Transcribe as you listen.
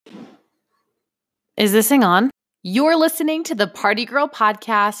Is this thing on? You're listening to the Party Girl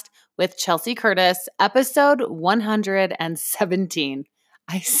Podcast with Chelsea Curtis, episode 117.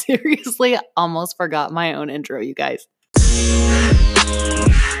 I seriously almost forgot my own intro, you guys.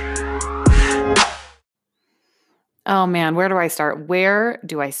 Oh man, where do I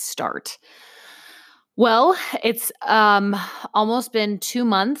start? Well, it's almost been 2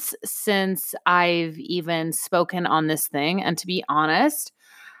 months since I've even spoken on this thing. And to be honest,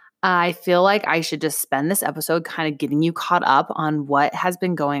 I feel like I should just spend this episode kind of getting you caught up on what has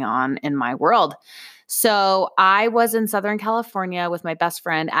been going on in my world. So, I was in Southern California with my best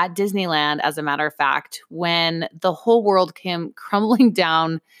friend at Disneyland, as a matter of fact, when the whole world came crumbling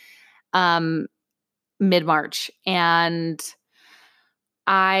down um, mid March. And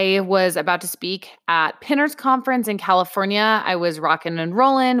I was about to speak at Pinner's Conference in California. I was rocking and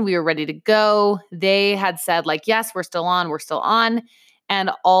rolling. We were ready to go. They had said, like, yes, we're still on. We're still on. And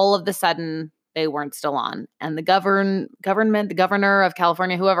all of the sudden, they weren't still on. And the the governor of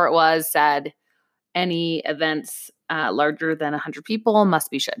California, whoever it was, said any events larger than 100 people must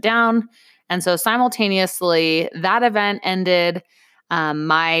be shut down. And so simultaneously, that event ended.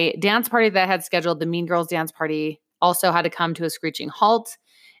 My dance party that I had scheduled, the Mean Girls dance party, also had to come to a screeching halt.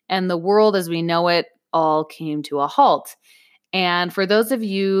 And the world as we know it all came to a halt. And for those of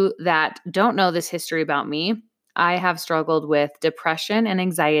you that don't know this history about me, I have struggled with depression and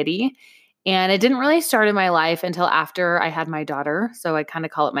anxiety. And it didn't really start in my life until after I had my daughter. So I kind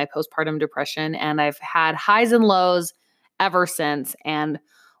of call it my postpartum depression. And I've had highs and lows ever since. And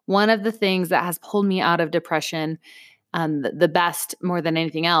one of the things that has pulled me out of depression the best more than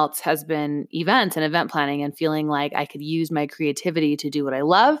anything else has been events and event planning and feeling like I could use my creativity to do what I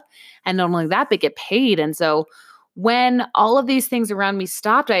love. And not only that, but get paid. And so when all of these things around me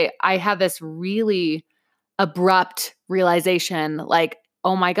stopped, I had this really abrupt realization like,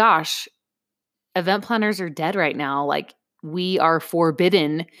 oh my gosh, event planners are dead right now. Like, we are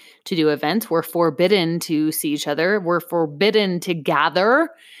forbidden to do events. We're forbidden to see each other. We're forbidden to gather.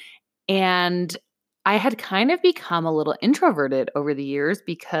 And I had kind of become a little introverted over the years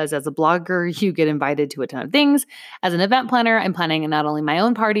because as a blogger, you get invited to a ton of things. As an event planner, I'm planning not only my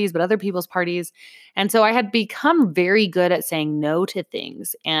own parties, but other people's parties. And so I had become very good at saying no to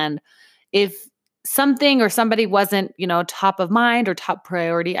things. And if something or somebody wasn't, top of mind or top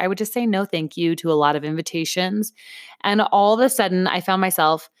priority, I would just say no, thank you to a lot of invitations. And all of a sudden, I found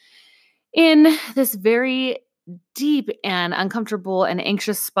myself in this very deep and uncomfortable and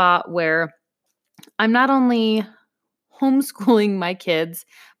anxious spot where I'm not only homeschooling my kids,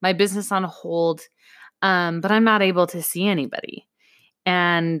 my business on hold, but I'm not able to see anybody.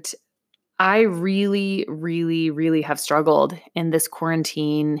 And I really, really, really have struggled in this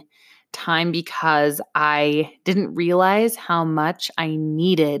quarantine time because I didn't realize how much I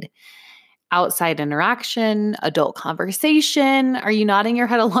needed outside interaction, adult conversation. Are you nodding your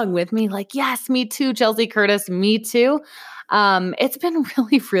head along with me? Like, yes, me too, Chelsea Curtis, me too. It's been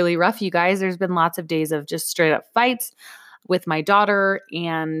really, really rough, you guys. There's been lots of days of just straight up fights with my daughter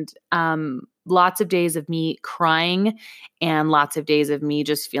and lots of days of me crying and lots of days of me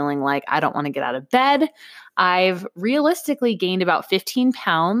just feeling like I don't want to get out of bed. I've realistically gained about 15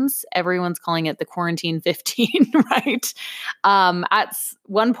 pounds. Everyone's calling it the quarantine 15, right? At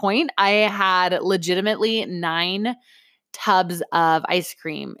one point, I had legitimately 9 tubs of ice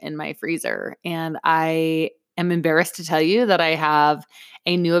cream in my freezer. And I am embarrassed to tell you that I have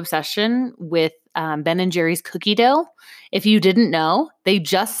a new obsession with Ben and Jerry's cookie dough. If you didn't know, they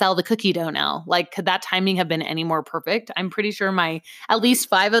just sell the cookie dough now. Like, could that timing have been any more perfect? I'm pretty sure at least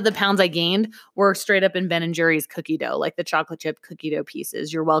 5 of the pounds I gained were straight up in Ben and Jerry's cookie dough, like the chocolate chip cookie dough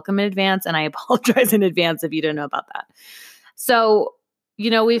pieces. You're welcome in advance, and I apologize in advance if you don't know about that. So,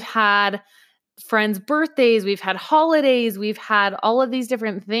 we've had friends' birthdays, we've had holidays, we've had all of these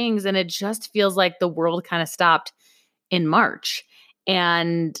different things, and it just feels like the world kind of stopped in March.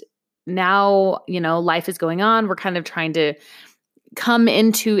 And now, life is going on. We're kind of trying to come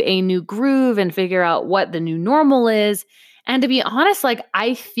into a new groove and figure out what the new normal is. And to be honest, like,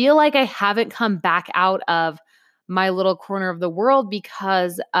 I feel like I haven't come back out of my little corner of the world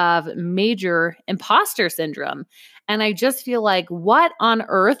because of major imposter syndrome. And I just feel like, what on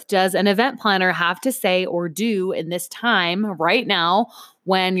earth does an event planner have to say or do in this time right now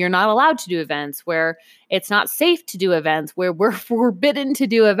when you're not allowed to do events, where it's not safe to do events, where we're forbidden to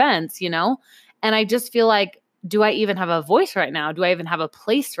do events, And I just feel like, do I even have a voice right now? Do I even have a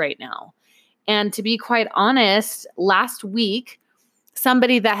place right now? And to be quite honest, last week,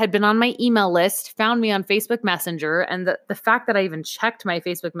 somebody that had been on my email list found me on Facebook Messenger. And the fact that I even checked my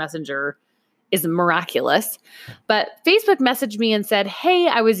Facebook Messenger is miraculous. But Facebook messaged me and said, hey,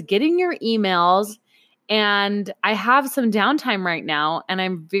 I was getting your emails and I have some downtime right now. And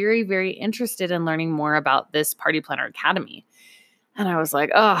I'm very, very interested in learning more about this Party Planner Academy. And I was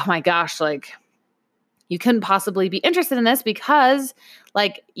like, oh my gosh, like you couldn't possibly be interested in this because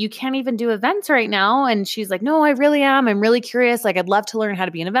like you can't even do events right now. And she's like, no, I really am. I'm really curious. Like I'd love to learn how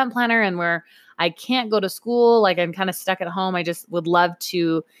to be an event planner, and where I can't go to school, like I'm kind of stuck at home. I just would love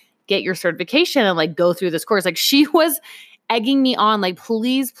to get your certification and like go through this course. Like she was egging me on, like,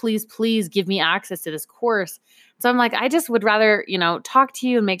 please, please, please give me access to this course. So I'm like, I just would rather, talk to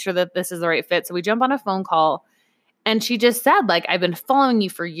you and make sure that this is the right fit. So we jump on a phone call. And she just said, like, I've been following you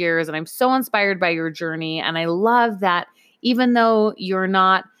for years and I'm so inspired by your journey. And I love that even though you're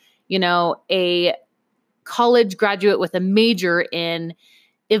not, a college graduate with a major in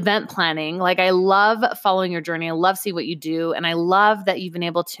event planning, like I love following your journey. I love seeing what you do. And I love that you've been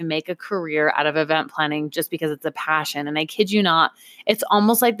able to make a career out of event planning just because it's a passion. And I kid you not, it's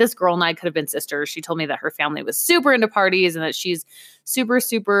almost like this girl and I could have been sisters. She told me that her family was super into parties and that she's super,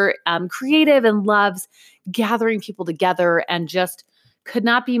 super creative and loves gathering people together, and just could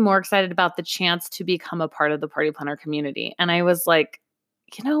not be more excited about the chance to become a part of the Party Planner community. And I was like,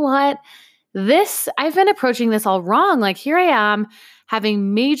 you know what? I've been approaching this all wrong. Like here I am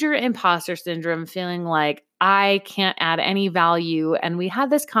having major imposter syndrome, feeling like I can't add any value. And we had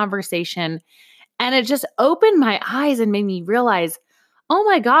this conversation and it just opened my eyes and made me realize, oh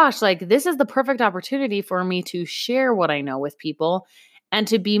my gosh, like this is the perfect opportunity for me to share what I know with people and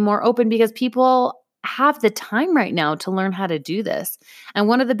to be more open, because people have the time right now to learn how to do this. And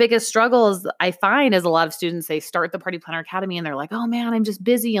one of the biggest struggles I find is a lot of students, they start the Party Planner Academy and they're like, oh man, I'm just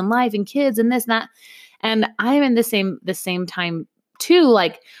busy in life and kids and this and that. And I'm in the same time too,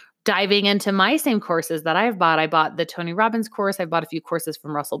 like diving into my same courses that I've bought. I bought the Tony Robbins course. I bought a few courses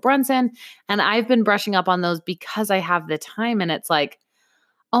from Russell Brunson, and I've been brushing up on those because I have the time. And it's like,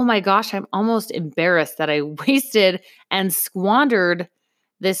 oh my gosh, I'm almost embarrassed that I wasted and squandered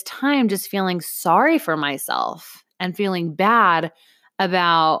this time just feeling sorry for myself and feeling bad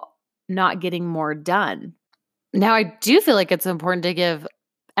about not getting more done. Now, I do feel like it's important to give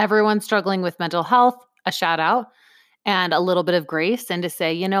everyone struggling with mental health a shout out and a little bit of grace, and to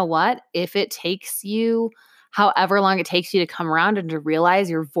say, you know what, if it takes you however long it takes you to come around and to realize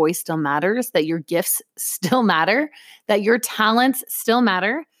your voice still matters, that your gifts still matter, that your talents still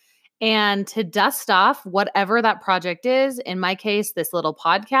matter, and to dust off whatever that project is, in my case, this little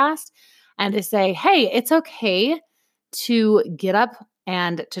podcast, and to say, hey, it's okay to get up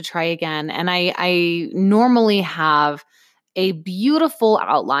and to try again. And I normally have a beautiful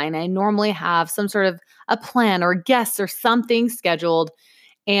outline. I normally have some sort of a plan or guests or something scheduled,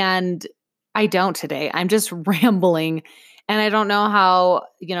 and I don't today. I'm just rambling. And I don't know how,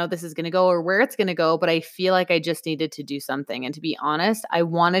 this is going to go or where it's going to go, but I feel like I just needed to do something. And to be honest, I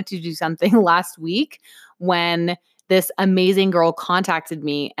wanted to do something last week when this amazing girl contacted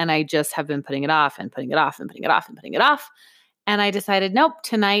me, and I just have been putting it off and putting it off and putting it off and putting it off. And I decided, nope,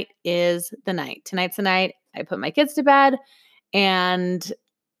 tonight is the night. Tonight's the night. I put my kids to bed and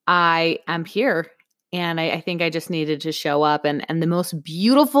I am here. And I think I just needed to show up. And the most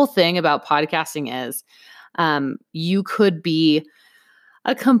beautiful thing about podcasting is, you could be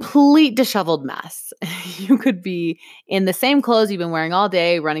a complete disheveled mess. You could be in the same clothes you've been wearing all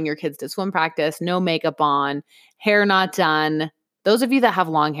day, running your kids to swim practice, no makeup on, hair not done. Those of you that have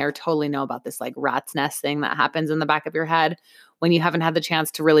long hair totally know about this like rat's nest thing that happens in the back of your head when you haven't had the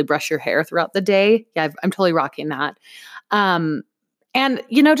chance to really brush your hair throughout the day. Yeah, I'm totally rocking that. And,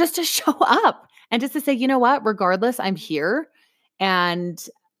 just to show up and just to say, you know what, regardless, I'm here, and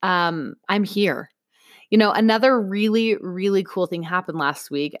I'm here. Another really, really cool thing happened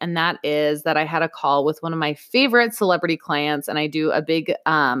last week, and that is that I had a call with one of my favorite celebrity clients, and I do a big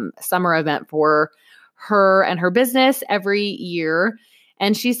summer event for her and her business every year.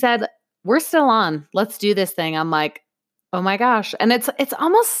 And she said, we're still on. Let's do this thing. I'm like, oh my gosh. And it's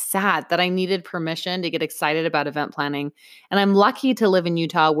almost sad that I needed permission to get excited about event planning. And I'm lucky to live in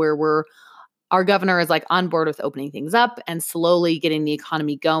Utah, where our governor is like on board with opening things up and slowly getting the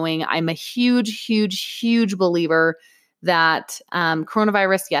economy going. I'm a huge, huge, huge believer that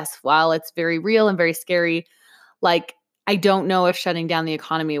coronavirus, yes, while it's very real and very scary, like I don't know if shutting down the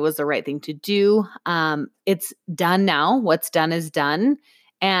economy was the right thing to do. It's done now. What's done is done.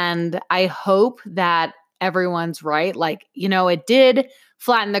 And I hope that everyone's right. Like, it did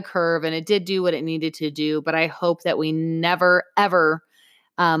flatten the curve and it did do what it needed to do. But I hope that we never, ever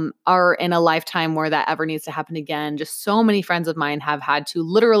are in a lifetime where that ever needs to happen again. Just so many friends of mine have had to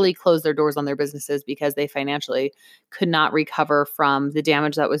literally close their doors on their businesses because they financially could not recover from the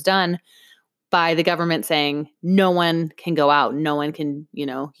damage that was done by the government saying no one can go out, no one can,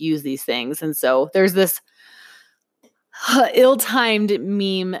 use these things. And so there's this ill-timed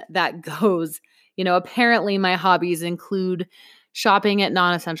meme that goes, apparently my hobbies include shopping at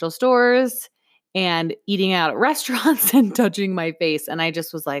non-essential stores and eating out at restaurants and touching my face. And I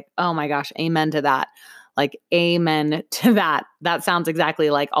just was like, oh my gosh, amen to that. Like, amen to that. That sounds exactly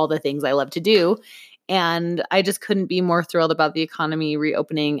like all the things I love to do. And I just couldn't be more thrilled about the economy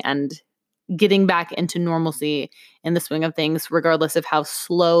reopening and getting back into normalcy in the swing of things, regardless of how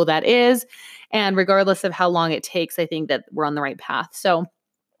slow that is. And regardless of how long it takes, I think that we're on the right path. So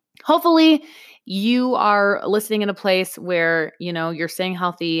hopefully you are listening in a place where, you're staying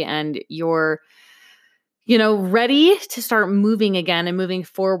healthy and you're, ready to start moving again and moving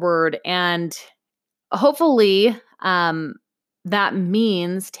forward. And hopefully, that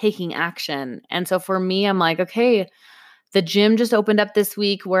means taking action. And so for me, I'm like, okay, the gym just opened up this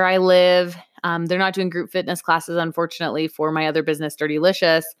week where I live. They're not doing group fitness classes, unfortunately, for my other business,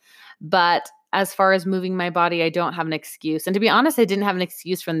 Dirtylicious. But as far as moving my body, I don't have an excuse. And to be honest, I didn't have an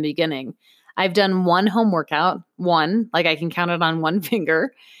excuse from the beginning. I've done one home workout, like I can count it on one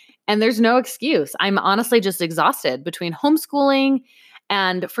finger, and there's no excuse. I'm honestly just exhausted between homeschooling.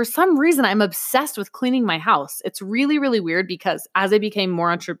 And for some reason, I'm obsessed with cleaning my house. It's really, really weird because as I became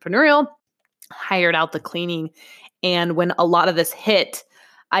more entrepreneurial, hired out the cleaning. And when a lot of this hit,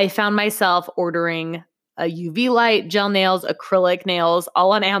 I found myself ordering a UV light, gel nails, acrylic nails,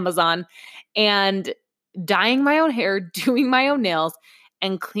 all on Amazon, and dyeing my own hair, doing my own nails,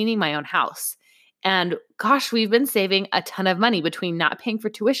 and cleaning my own house. And gosh, we've been saving a ton of money between not paying for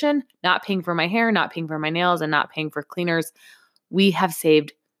tuition, not paying for my hair, not paying for my nails, and not paying for cleaners. We have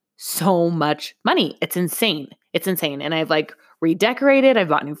saved so much money. It's insane. It's insane. And I've redecorated. I've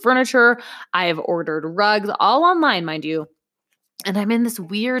bought new furniture. I've ordered rugs, all online, mind you. And I'm in this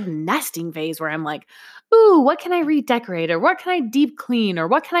weird nesting phase where I'm like, ooh, what can I redecorate? Or what can I deep clean? Or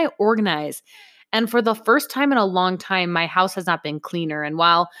what can I organize? And for the first time in a long time, my house has not been cleaner. And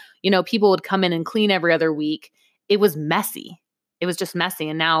while, people would come in and clean every other week, it was messy. It was just messy.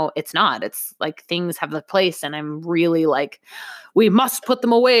 And now it's not. It's like things have a place. And I'm really like, we must put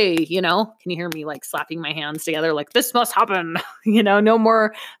them away. Can you hear me slapping my hands together? Like, this must happen. No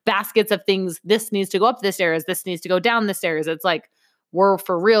more baskets of things. This needs to go up the stairs. This needs to go down the stairs. It's like, we're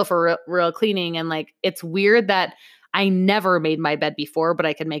for real cleaning. And it's weird that I never made my bed before, but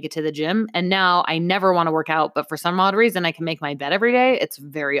I could make it to the gym. And now I never want to work out, but for some odd reason, I can make my bed every day. It's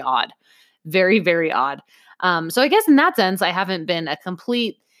very odd. Very, very odd. So I guess in that sense, I haven't been a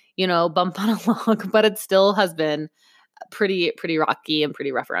complete, bump on a log, but it still has been pretty rocky and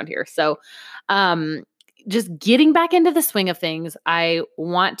pretty rough around here. So, just getting back into the swing of things, I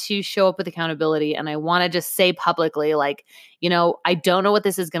want to show up with accountability, and I want to just say publicly, I don't know what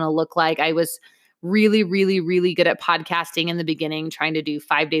this is going to look like. I was really, really, really good at podcasting in the beginning, trying to do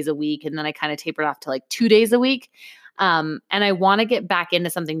 5 days a week. And then I kind of tapered off to 2 days a week. And I want to get back into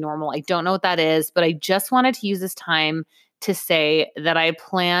something normal. I don't know what that is, but I just wanted to use this time to say that I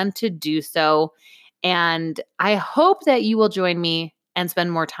plan to do so. And I hope that you will join me and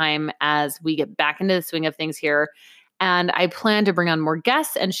spend more time as we get back into the swing of things here. And I plan to bring on more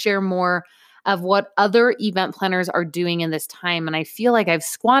guests and share more of what other event planners are doing in this time. And I feel like I've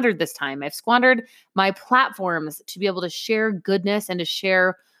squandered this time. I've squandered my platforms to be able to share goodness and to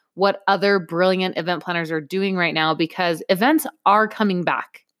share what other brilliant event planners are doing right now, because events are coming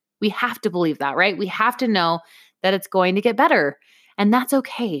back. We have to believe that, right? We have to know that it's going to get better. And that's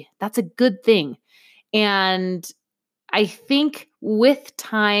okay. That's a good thing. And I think with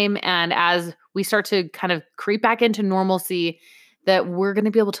time and as we start to kind of creep back into normalcy, that we're going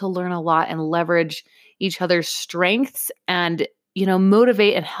to be able to learn a lot and leverage each other's strengths and,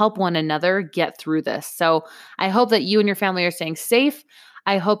 motivate and help one another get through this. So I hope that you and your family are staying safe.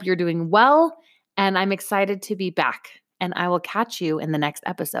 I hope you're doing well, and I'm excited to be back, and I will catch you in the next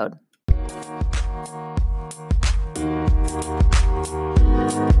episode.